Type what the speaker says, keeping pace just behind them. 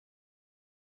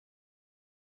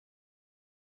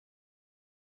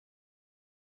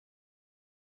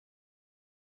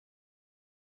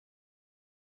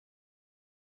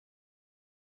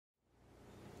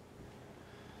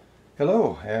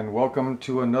Hello and welcome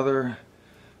to another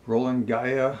Roland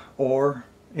Gaia or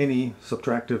any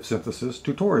subtractive synthesis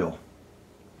tutorial.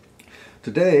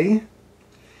 Today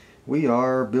we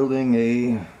are building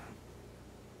a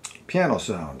piano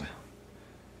sound,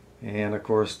 and of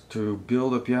course to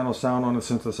build a piano sound on a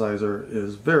synthesizer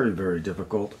is very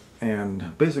difficult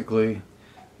and basically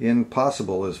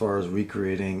impossible as far as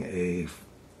recreating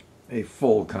a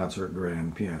full concert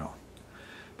grand piano.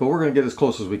 But we're going to get as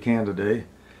close as we can today.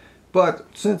 But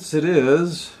since it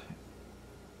is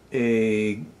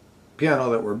a piano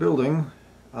that we're building,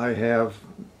 I have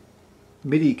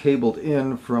MIDI cabled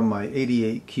in from my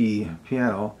 88 key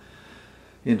piano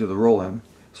into the Roland.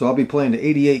 So I'll be playing the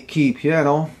 88 key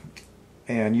piano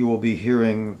and you will be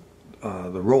hearing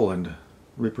the Roland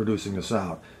reproducing the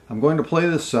sound. I'm going to play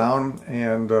this sound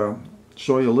and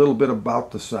show you a little bit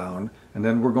about the sound, and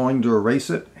then we're going to erase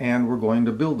it and we're going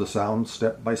to build the sound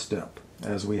step by step,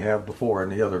 as we have before in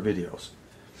the other videos.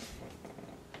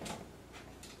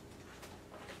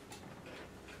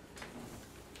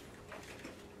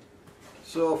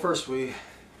 So first we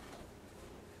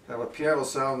have a piano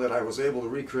sound that I was able to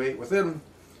recreate within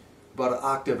about an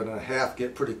octave and a half,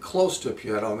 get pretty close to a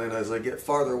piano, and then as I get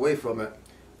farther away from it,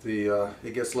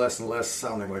 it gets less and less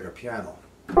sounding like a piano.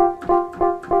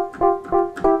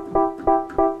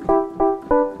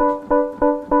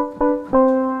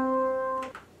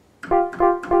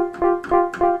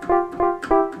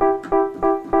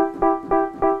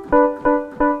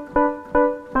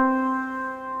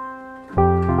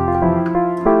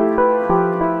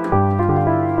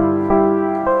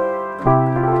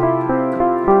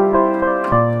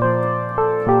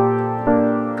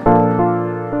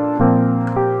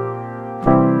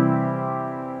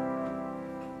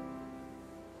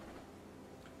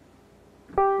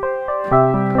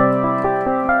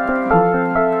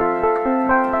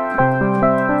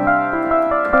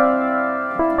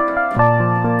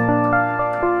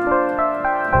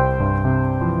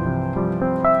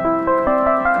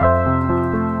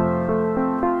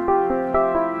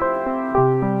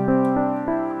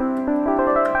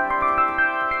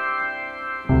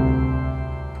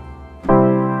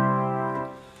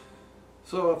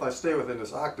 So if I stay within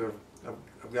this octave,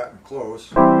 I've gotten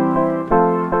close.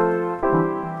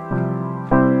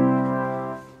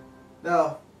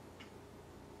 Now,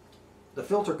 the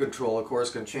filter control, of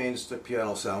course, can change the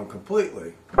piano sound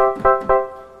completely.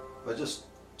 By just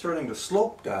turning the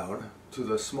slope down to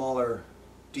the smaller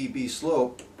dB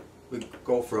slope, we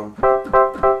go from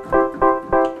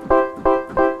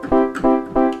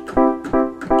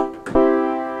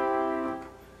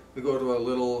to a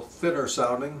little thinner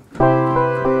sounding.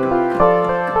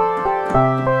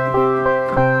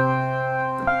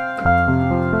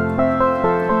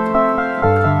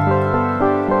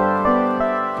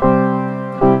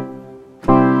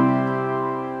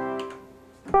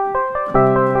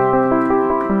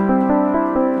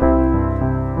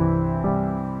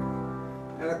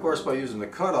 And of course, by using the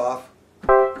cutoff,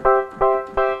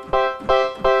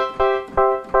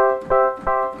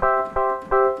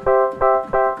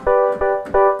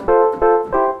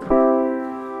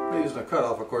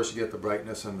 of course you get the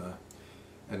brightness and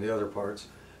the other parts.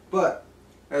 But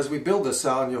as we build this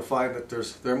sound, you'll find that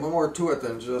there's more to it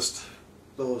than just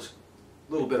those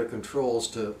little bit of controls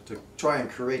to try and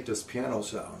create this piano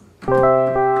sound.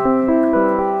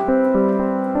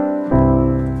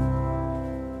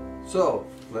 So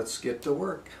let's get to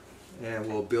work and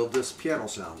we'll build this piano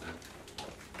sound.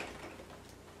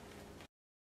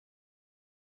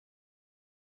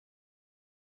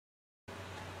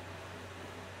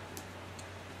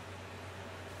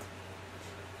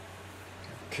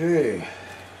 Okay,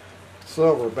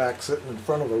 so we're back sitting in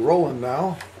front of the Roland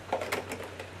now.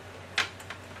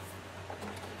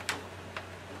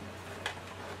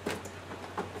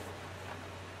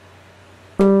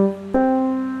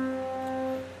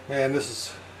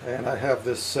 And I have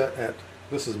this set at,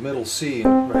 this is middle C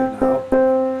right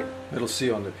now, middle C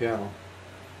on the piano.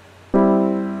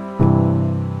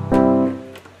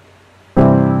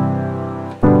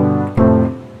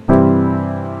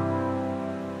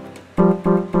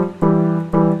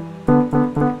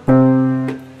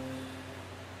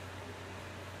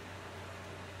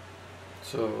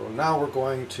 So now we're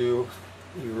going to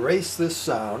erase this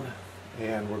sound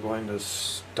and we're going to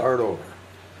start over.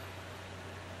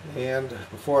 And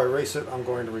before I erase it, I'm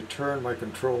going to return my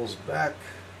controls back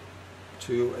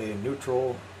to a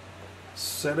neutral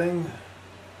setting.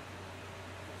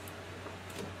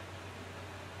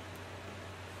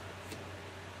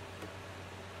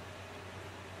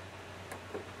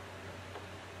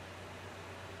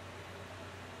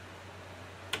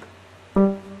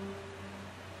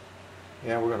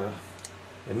 And we're going to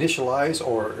initialize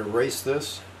or erase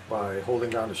this by holding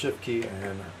down the shift key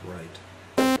and write.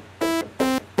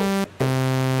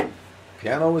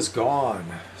 Piano is gone,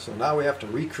 so now we have to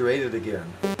recreate it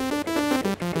again.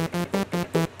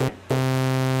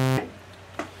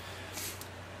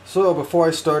 So before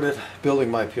I started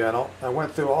building my piano, I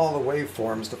went through all the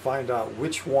waveforms to find out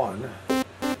which one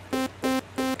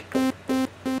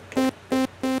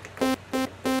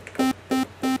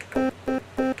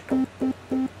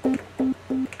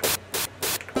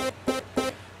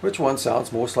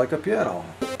sounds most like a piano.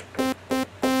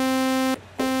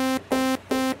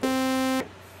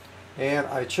 And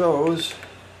I chose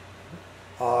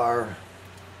our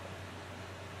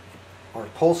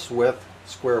pulse width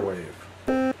square wave.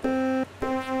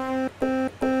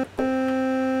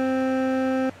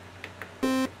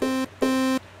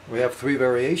 We have 3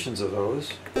 variations of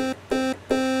those.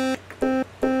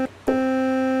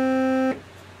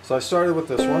 So I started with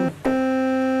this one.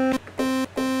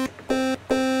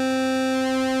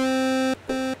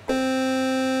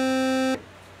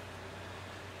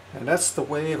 And that's the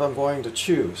wave I'm going to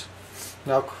choose.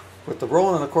 Now with the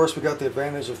Roland, of course, we got the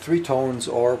advantage of 3 tones,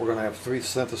 or we're going to have 3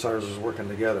 synthesizers working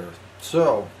together.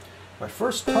 So my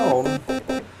first tone,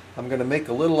 I'm going to make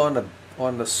a little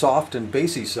on the soft and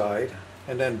bassy side,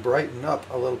 and then brighten up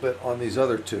a little bit on these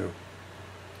other 2.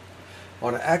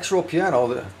 On an actual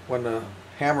piano, when the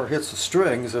hammer hits the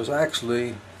strings, there's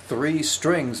actually 3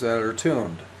 strings that are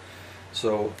tuned.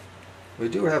 So we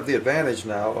do have the advantage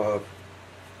now of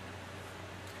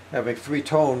having 3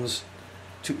 tones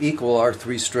to equal our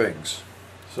 3 strings.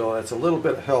 So that's a little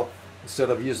bit of help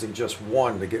instead of using just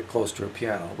one to get close to a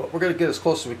piano. But we're going to get as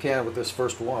close as we can with this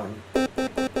first one.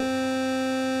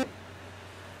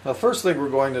 Now the first thing we're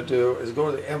going to do is go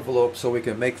to the envelope so we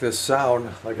can make this sound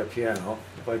like a piano.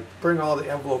 If I bring all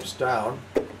the envelopes down,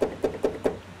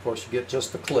 of course you get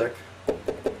just the click.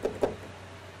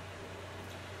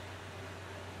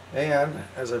 And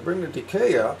as I bring the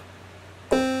decay up,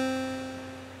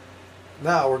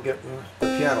 now we're getting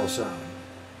the piano sound.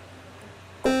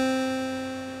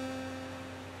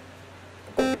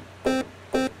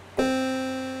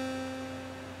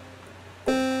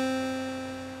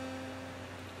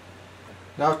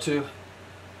 Now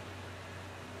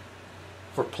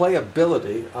for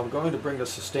playability, I'm going to bring the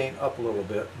sustain up a little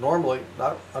bit. Normally,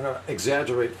 I'm going to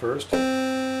exaggerate first.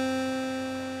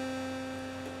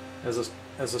 As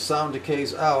the sound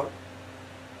decays out,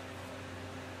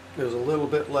 there's a little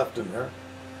bit left in there.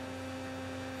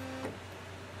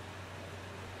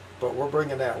 But we're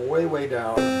bringing that way, way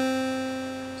down.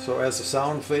 So as the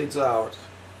sound fades out,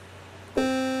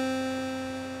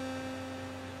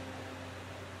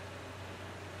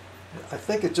 I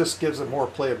think it just gives it more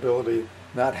playability,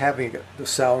 not having the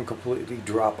sound completely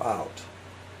drop out.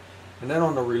 And then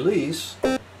on the release,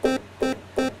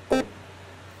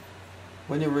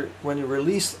 when you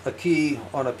release a key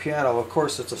on a piano, of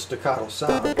course it's a staccato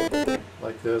sound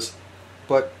like this,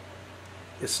 but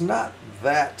it's not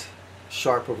that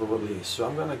sharp of a release. So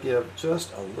I'm going to give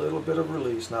just a little bit of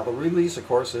release. Now the release, of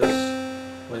course, is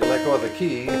when you let go of the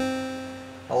key,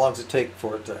 how long does it take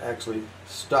for it to actually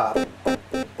stop?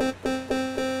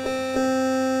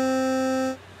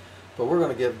 But we're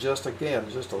going to give just a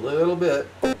little bit.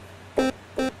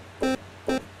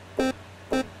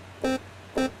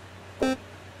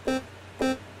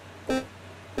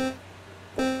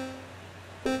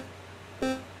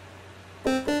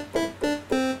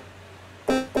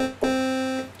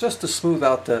 Just to smooth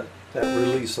out that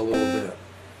release a little bit.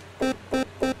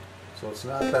 So it's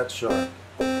not that sharp.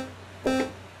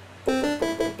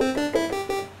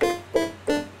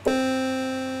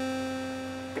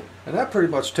 And that pretty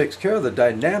much takes care of the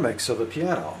dynamics of the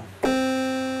piano.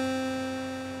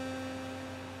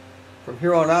 From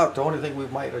here on out, the only thing we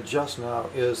might adjust now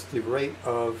is the rate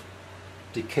of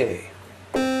decay.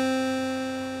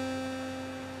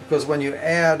 Because when you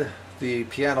add the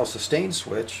piano sustain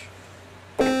switch,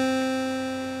 and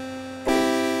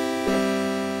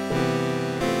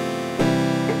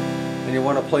you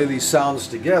want to play these sounds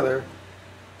together,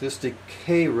 this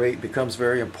decay rate becomes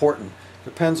very important.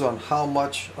 Depends on how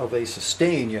much of a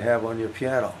sustain you have on your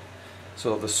piano.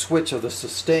 So the switch of the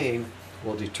sustain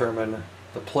will determine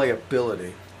the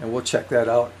playability, and we'll check that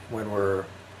out when we're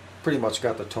pretty much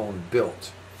got the tone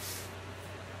built.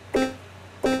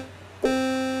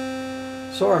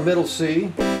 So our middle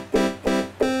C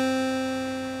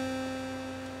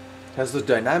has the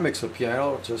dynamics of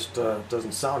piano, it just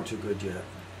doesn't sound too good yet.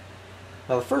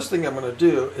 Now the first thing I'm going to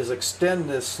do is extend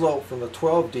this slope from the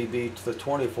 12 dB to the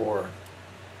 24.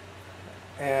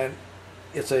 And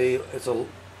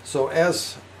so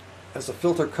as the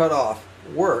filter cut off,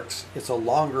 works, it's a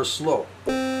longer slope.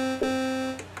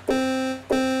 And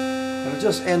it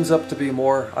just ends up to be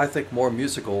more, I think, more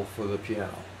musical for the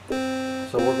piano.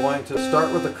 So we're going to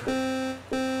start with the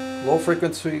low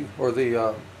frequency, or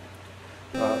the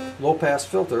low pass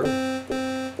filter.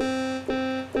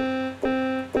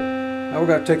 Now we're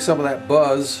going to take some of that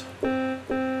buzz.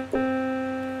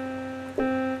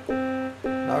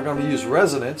 Now we're going to use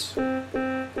resonance to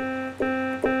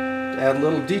add a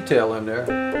little detail in there.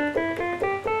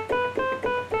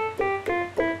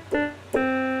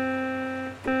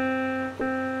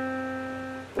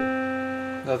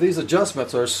 Now these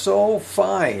adjustments are so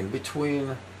fine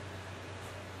between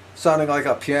sounding like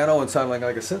a piano and sounding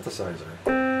like a synthesizer.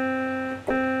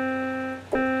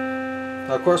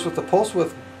 Now of course with the pulse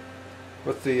width,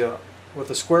 with the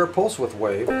square pulse width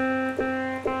wave,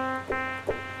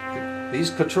 these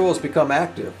controls become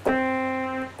active.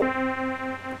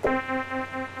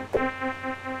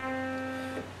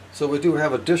 So we do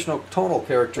have additional tonal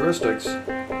characteristics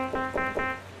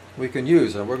we can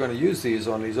use, and we're going to use these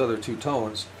on these other two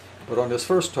tones, but on this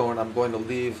first tone I'm going to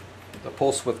leave the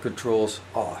pulse width controls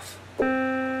off.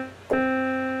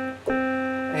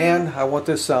 And I want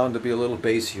this sound to be a little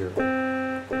bassier.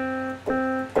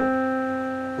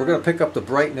 We're going to pick up the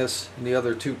brightness in the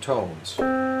other two tones.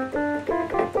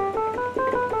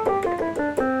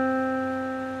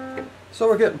 So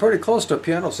we're getting pretty close to a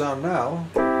piano sound now.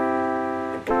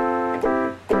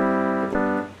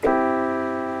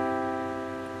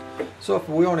 So if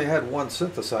we only had one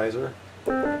synthesizer,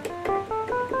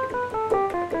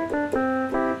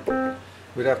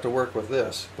 we'd have to work with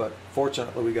this, but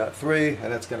fortunately we got three,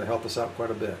 and that's going to help us out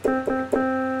quite a bit.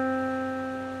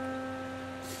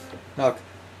 Now,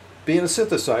 being a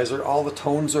synthesizer, all the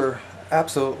tones are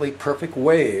absolutely perfect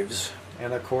waves,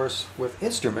 and of course with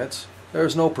instruments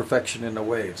there's no perfection in the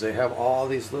waves. They have all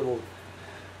these little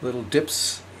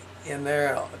dips in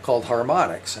there called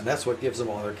harmonics, and that's what gives them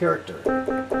all their character.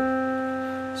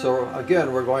 So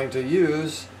again, we're going to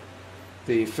use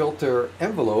the filter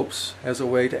envelopes as a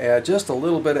way to add just a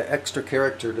little bit of extra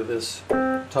character to this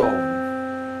tone.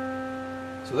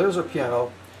 So there's our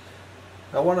piano.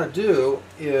 What I want to do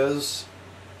is,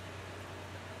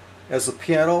 as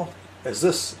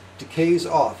this decays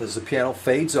off, as the piano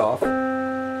fades off,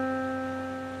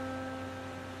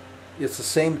 it's the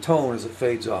same tone as it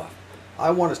fades off.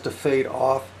 I want it to fade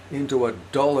off into a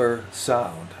duller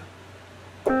sound.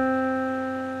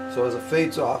 So as it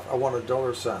fades off, I want a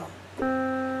duller sound.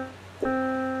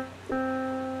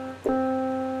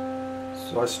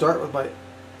 So I start with my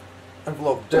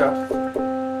envelope depth,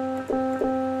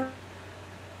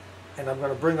 and I'm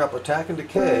going to bring up attack and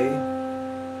decay.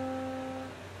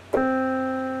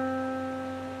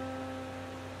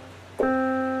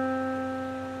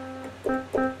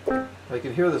 I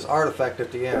can hear this artifact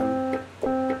at the end.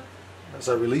 As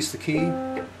I release the key,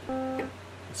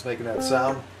 it's making that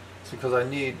sound. It's because I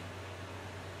need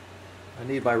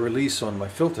my release on my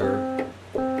filter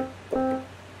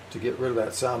to get rid of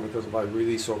that sound because of my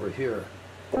release over here.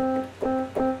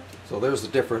 So there's the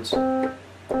difference.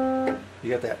 You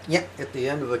got that yeah at the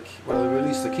end of the when I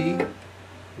release the key.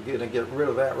 We're going to get rid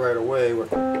of that right away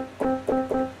with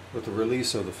the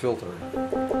release of the filter.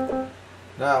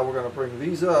 Now we're going to bring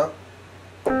these up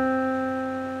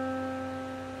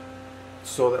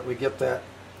so that we get that.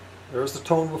 There's the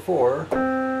tone before.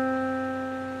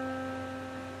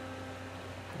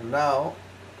 And now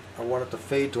I want it to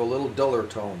fade to a little duller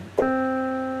tone.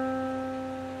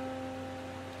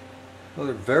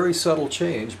 Another very subtle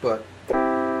change, but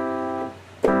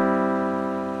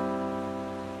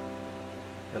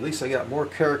at least I got more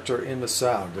character in the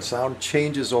sound. The sound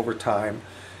changes over time.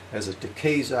 As it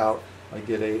decays out, I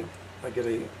get a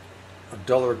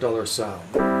duller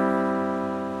sound.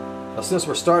 Now, since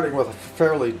we're starting with a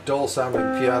fairly dull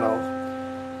sounding piano,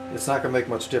 it's not going to make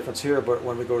much difference here, but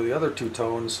when we go to the other two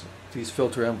tones, these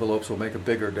filter envelopes will make a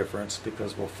bigger difference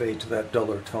because we'll fade to that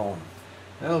duller tone.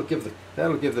 That'll give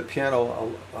the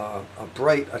piano a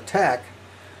bright attack,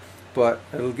 but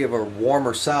it'll give a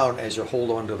warmer sound as you hold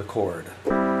on to the chord.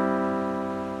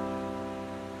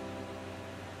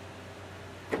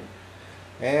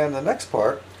 And the next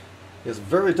part is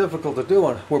very difficult to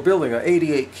do. We're building an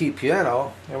 88 key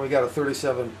piano, and we got a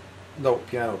 37 note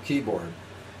piano keyboard.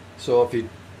 So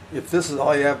if this is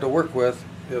all you have to work with,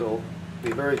 it'll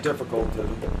be very difficult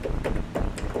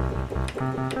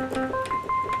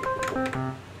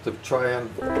to try and.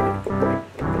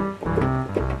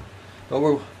 But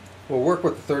we'll work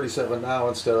with the 37 now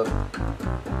instead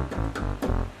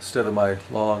of my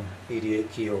long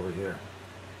 88 key over here.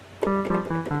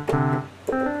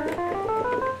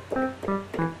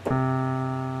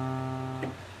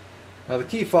 Now Now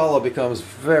the key follow becomes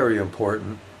very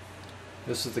important.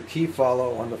 This is the key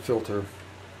follow on the filter.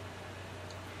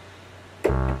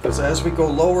 Because as we go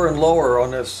lower and lower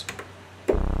on this,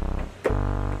 it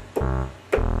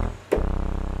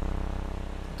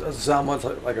doesn't sound much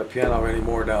like a piano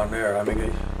anymore down there. I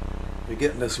mean, you're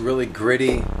getting this really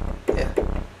gritty,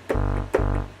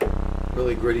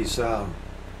 really gritty sound.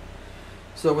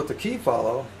 So with the key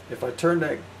follow, if I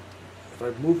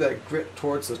move that grit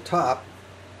towards the top,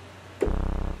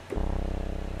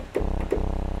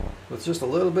 with just a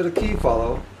little bit of key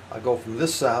follow, I go from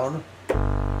this sound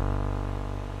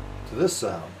to this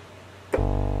sound.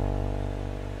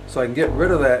 So I can get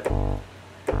rid of that.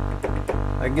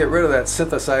 I can get rid of that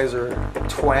synthesizer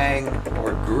twang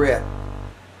or grit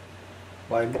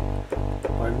by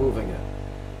moving it.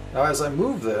 Now, as I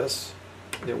move this,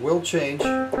 it will change.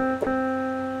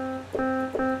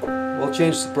 Will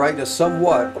change the brightness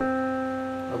somewhat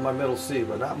of my middle C,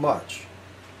 but not much.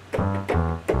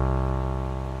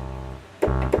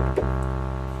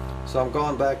 So I'm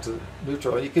going back to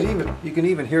neutral. You can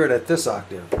even hear it at this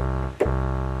octave.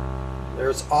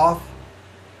 There's off,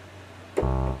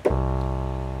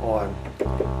 on.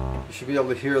 You should be able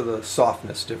to hear the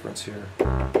softness difference here.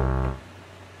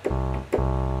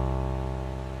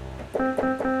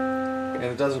 And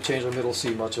it doesn't change the middle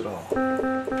C much at all.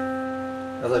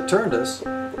 As I turn this,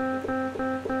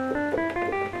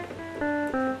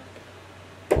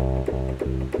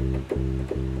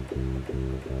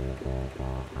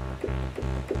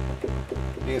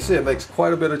 you can see it makes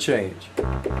quite a bit of change.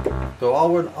 So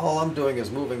all I'm doing is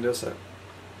moving this a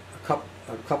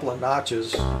couple of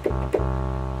notches to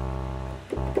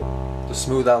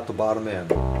smooth out the bottom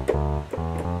end.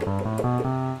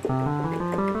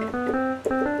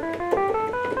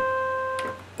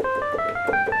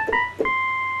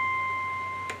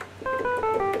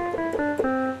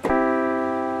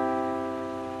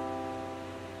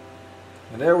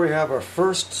 And there we have our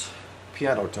first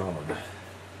piano tone.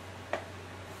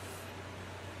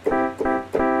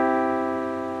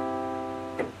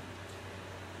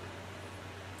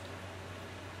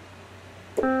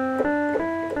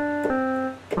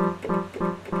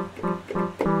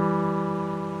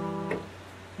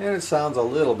 And it sounds a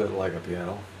little bit like a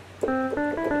piano.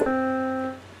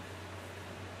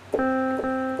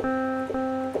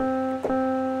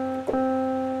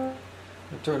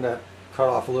 I'll turn that cut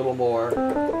off a little more,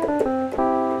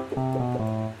 because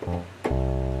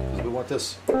we want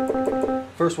this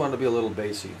first one to be a little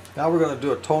bassy. Now we're going to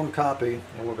do a tone copy,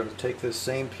 and we're going to take this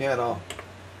same piano,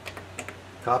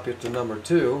 copy it to number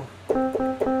 2,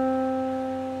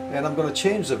 and I'm going to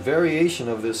change the variation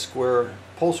of this square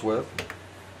pulse width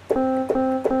to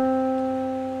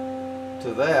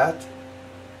that,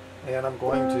 and I'm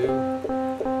going to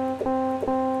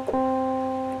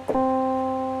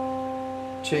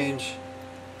change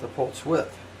the pulse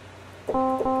width.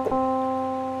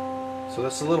 So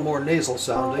that's a little more nasal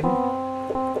sounding.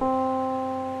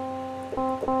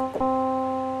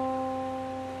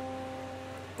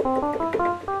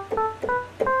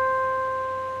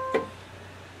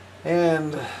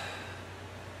 And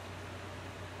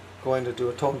going to do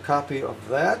a tone copy of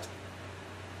that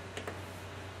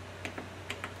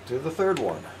to the third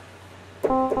one.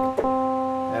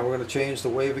 And we're going to change the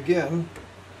wave again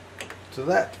to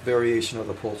that variation of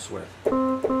the pulse width.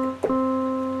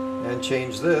 And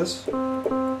change this.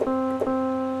 And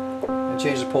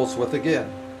change the pulse width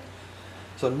again.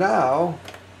 So now,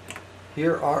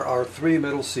 here are our 3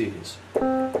 middle Cs.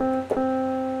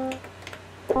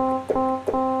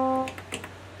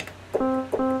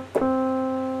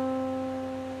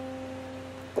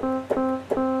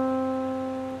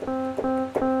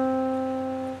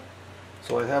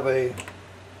 So I have a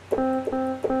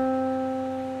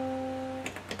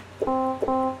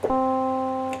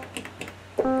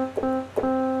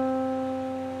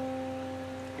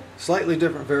slightly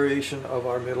different variation of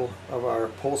our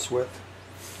pulse width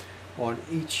on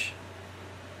each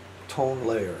tone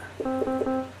layer.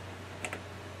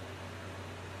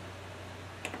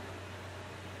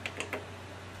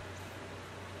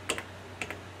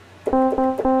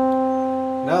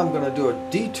 Now I'm going to do a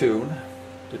detune.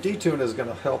 The detune is going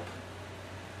to help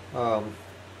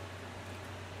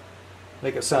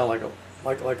make it sound like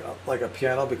a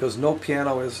piano, because no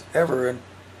piano is ever in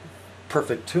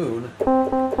perfect tune.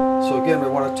 So again, we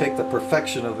want to take the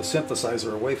perfection of the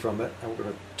synthesizer away from it, and we're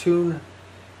going to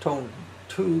tone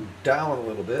 2 down a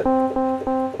little bit.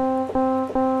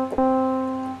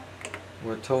 We're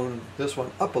going to tone this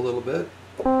one up a little bit.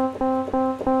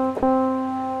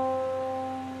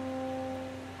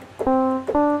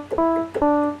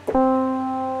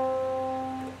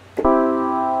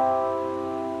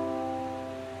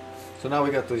 now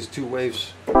we got these two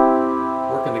waves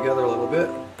working together a little bit.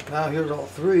 Now here's all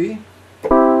three.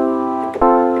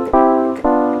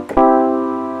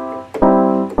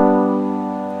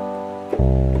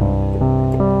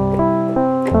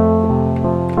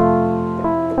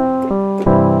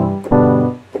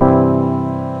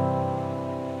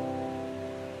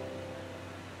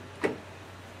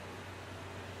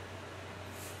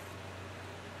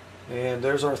 And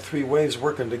there's our three waves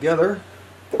working together.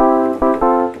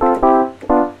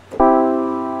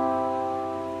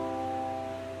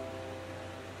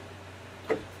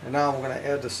 And now I'm going to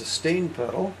add the sustain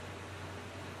pedal.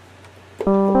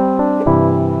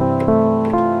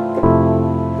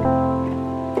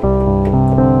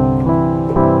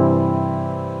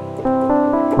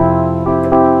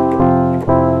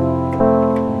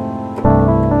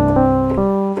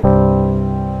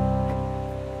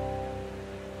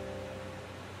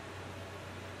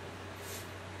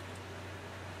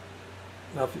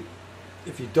 Now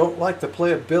if you don't like the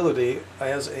playability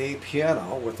as a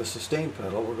piano with the sustain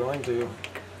pedal, we're going to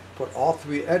put all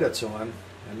three edits on,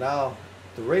 and now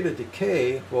the rate of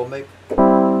decay will make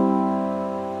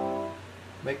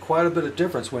quite a bit of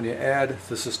difference when you add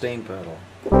the sustain pedal.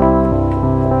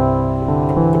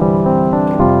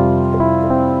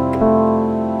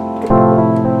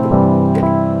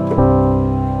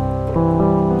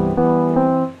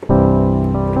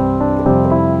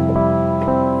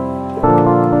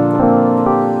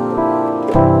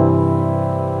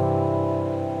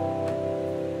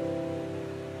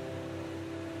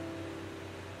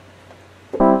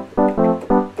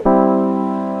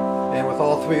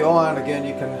 Three on again,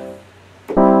 you can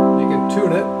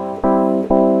tune it.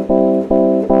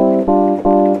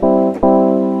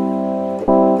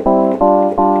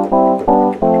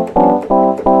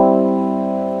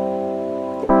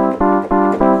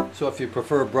 So if you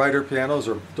prefer brighter pianos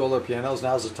or duller pianos,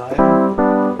 now's the time.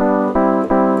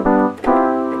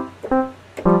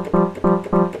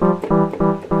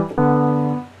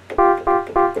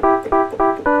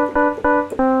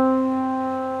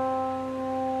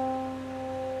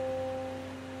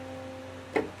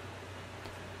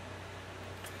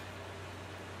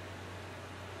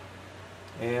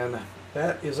 And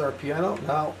that is our piano.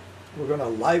 Now we're going to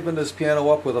liven this piano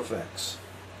up with effects.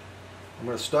 I'm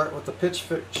going to start with the pitch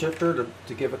shifter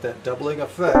to give it that doubling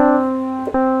effect.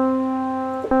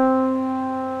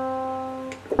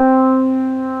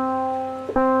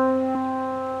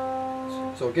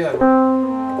 So again,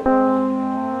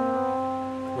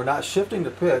 we're not shifting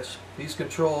the pitch. These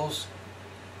controls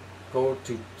go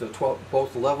to the 12,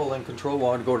 both level and control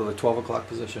 1 go to the 12 o'clock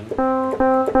position.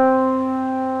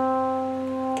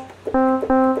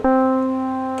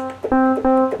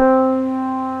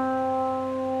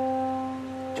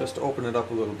 Just to open it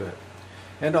up a little bit.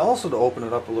 And also to open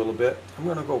it up a little bit, I'm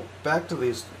going to go back to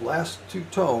these last two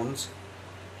tones,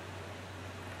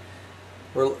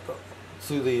 or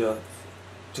to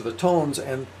the tones,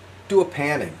 and do a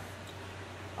panning.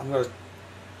 I'm going to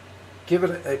give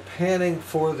it a panning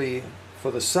for the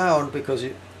sound, because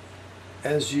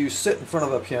as you sit in front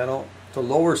of a piano, the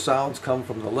lower sounds come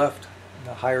from the left, and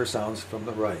the higher sounds from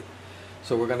the right.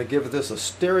 So we're going to give this a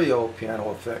stereo piano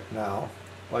effect now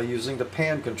by using the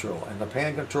pan control. And the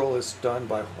pan control is done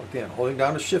by, again, holding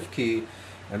down the shift key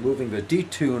and moving the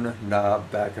detune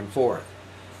knob back and forth.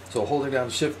 So holding down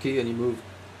the shift key and you move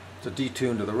the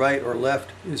detune to the right or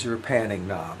left is your panning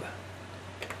knob.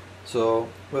 So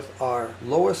with our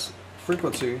lowest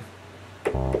frequency,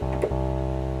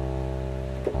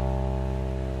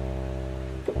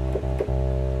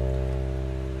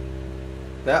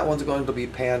 that one's going to be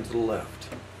panned to the left.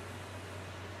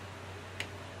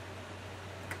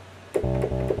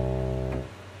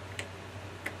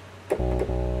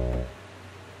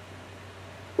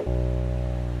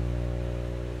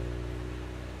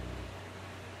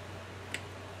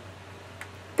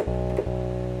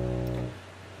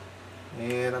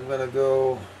 And I'm going to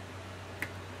go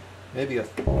maybe a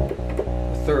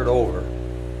third over.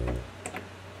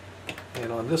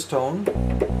 And on this tone,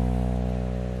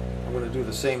 I'm going to do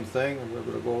the same thing. I'm going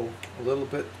to go a little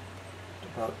bit,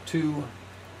 about two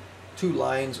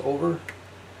lines over.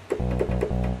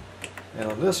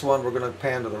 And on this one, we're going to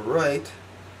pan to the right,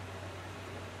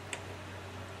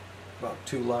 about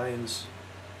 3 lines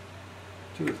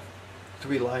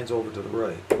over to the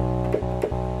right.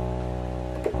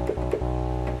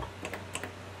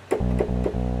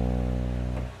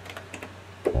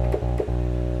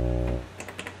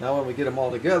 Now when we get them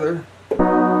all together,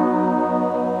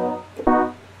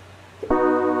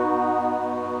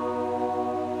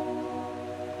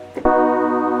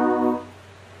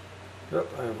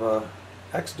 I've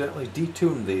accidentally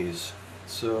detuned these.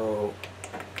 So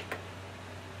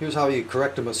here's how you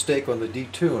correct a mistake on the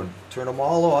detune. Turn them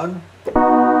all on.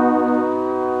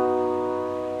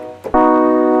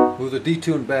 Move the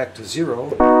detune back to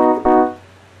 0.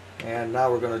 And now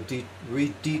we're going to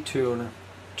re-detune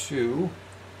 2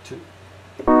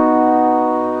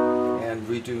 and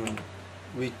re-detune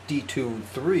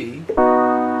 3.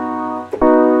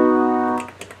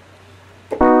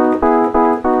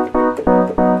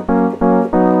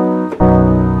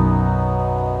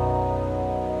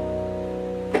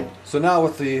 So now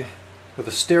with the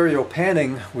stereo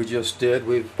panning we just did,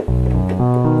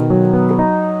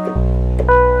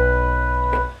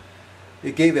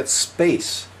 it gave it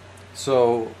space.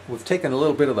 So we've taken a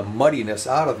little bit of the muddiness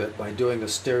out of it by doing the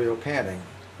stereo panning.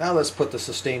 Now let's put the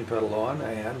sustain pedal on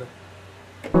and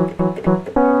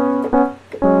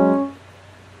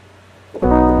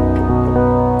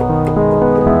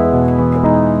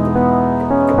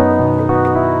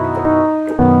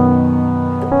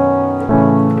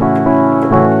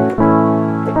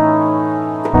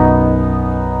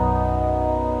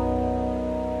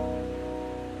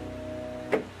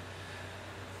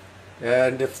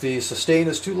if the sustain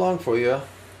is too long for you,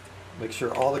 make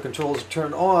sure all the controls are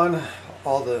turned on,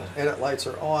 all the edit lights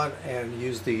are on, and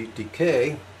use the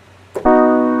decay.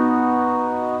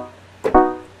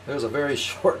 There's a very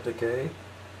short decay.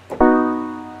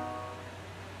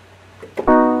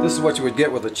 This is what you would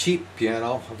get with a cheap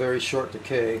piano, a very short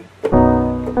decay.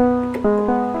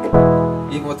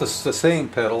 Even with the sustain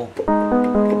pedal,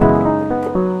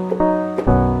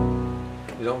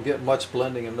 you don't get much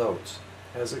blending of notes.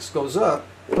 As this goes up,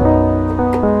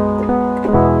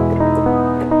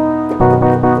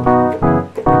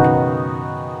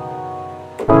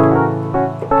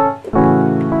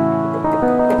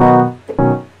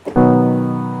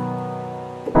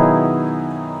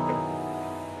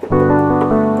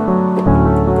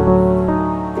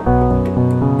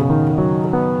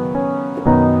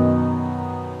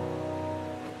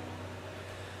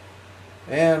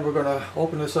 and we're going to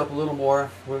open this up a little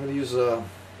more. We're going to use a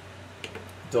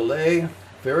delay,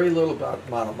 very little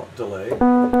amount of delay.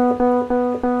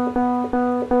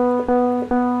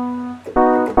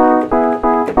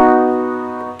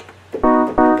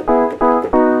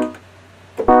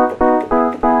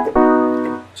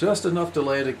 Just enough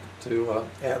delay to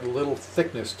add a little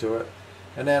thickness to it,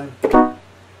 and then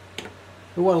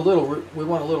we want a little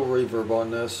reverb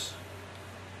on this.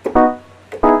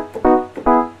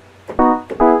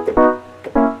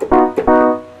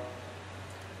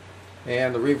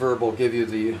 And the reverb will give you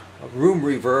the room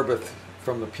reverb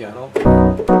from the piano.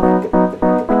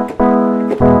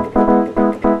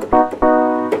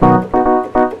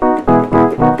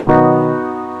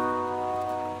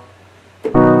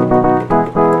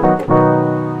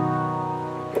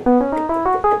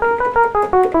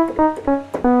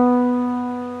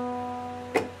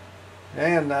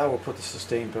 And now we'll put the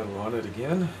sustain pedal on it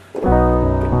again.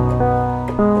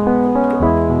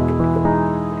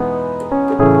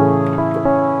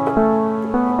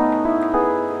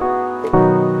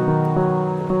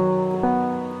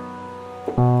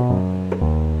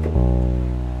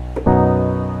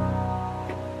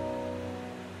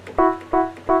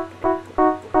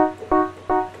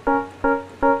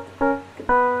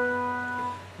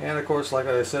 And of course, like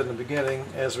I said in the beginning,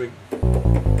 as we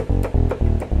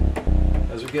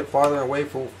get farther away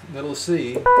from middle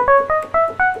C,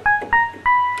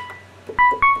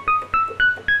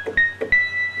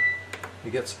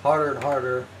 it gets harder and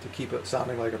harder to keep it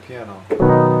sounding like a piano.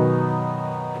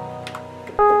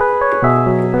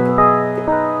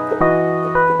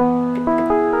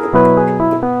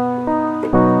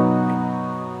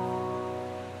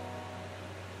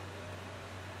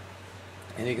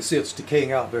 And you can see it's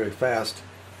decaying out very fast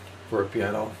for a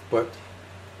piano, but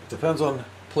it depends on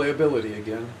playability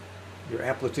again. Your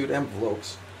amplitude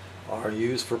envelopes are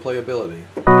used for playability.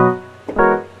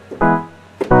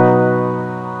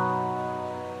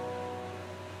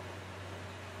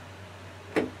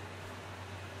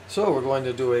 So we're going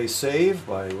to do a save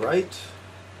by write.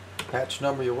 Patch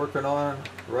number you're working on,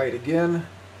 write again.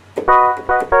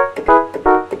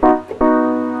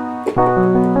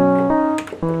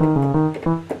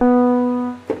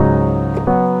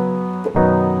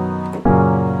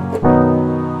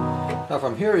 Now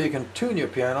from here you can tune your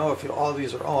piano if all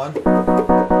these are on.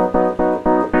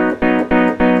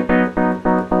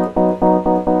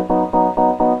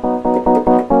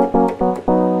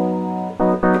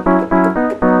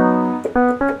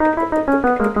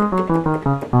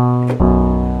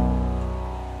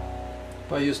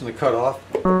 By using the cutoff.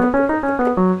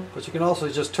 But you can also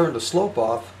just turn the slope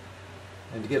off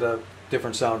and get a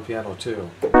different sound piano too.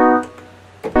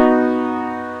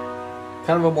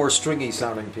 kind of a more stringy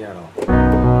sounding piano.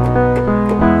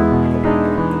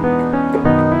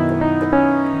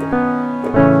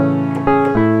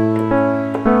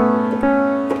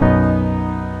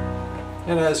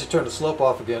 And as you turn the slope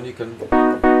off again, you can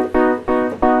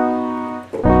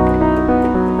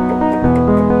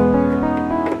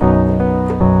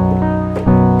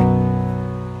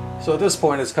so at this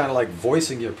point it's kind of like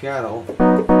voicing your piano.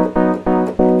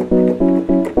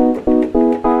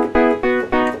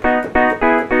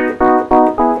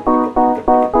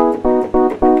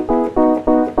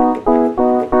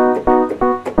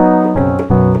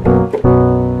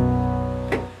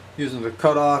 Using the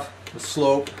cutoff, the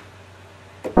slope,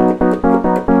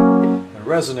 and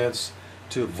resonance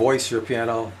to voice your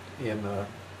piano in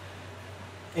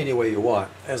any way you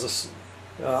want.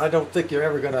 I don't think you're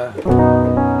ever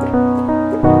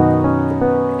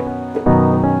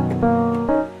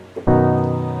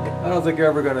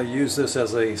gonna use this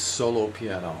as a solo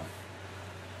piano.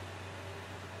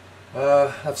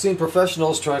 I've seen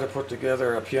professionals try to put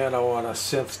together a piano on a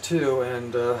synth too,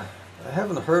 and I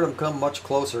haven't heard them come much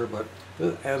closer, but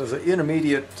as an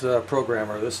intermediate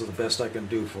programmer, this is the best I can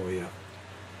do for you.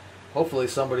 Hopefully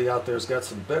somebody out there's got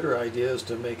some better ideas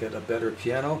to make it a better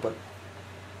piano, but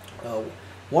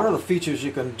one of the features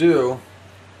you can do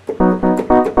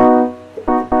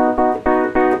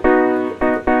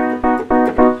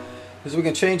is we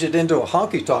can change it into a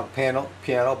honky-tonk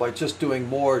piano by just doing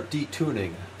more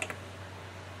detuning.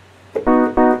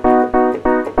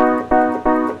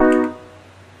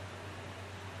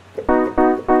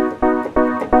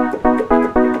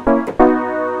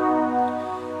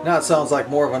 Now it sounds like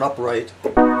more of an upright.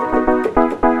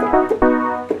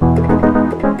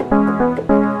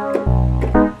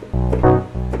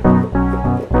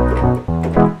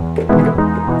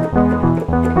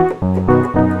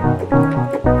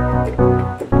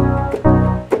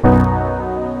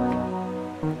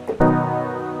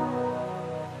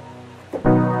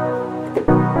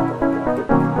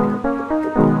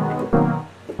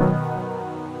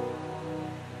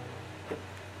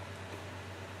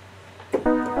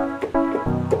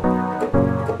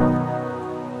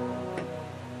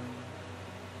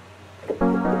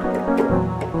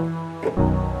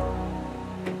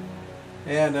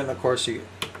 And then of course you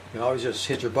can always just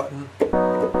hit your button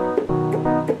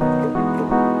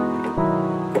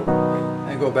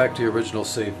and go back to your original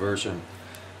saved version.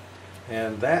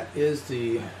 And that is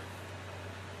the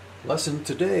lesson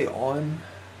today on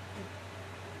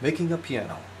making a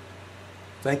piano.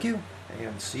 Thank you,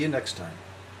 and see you next time.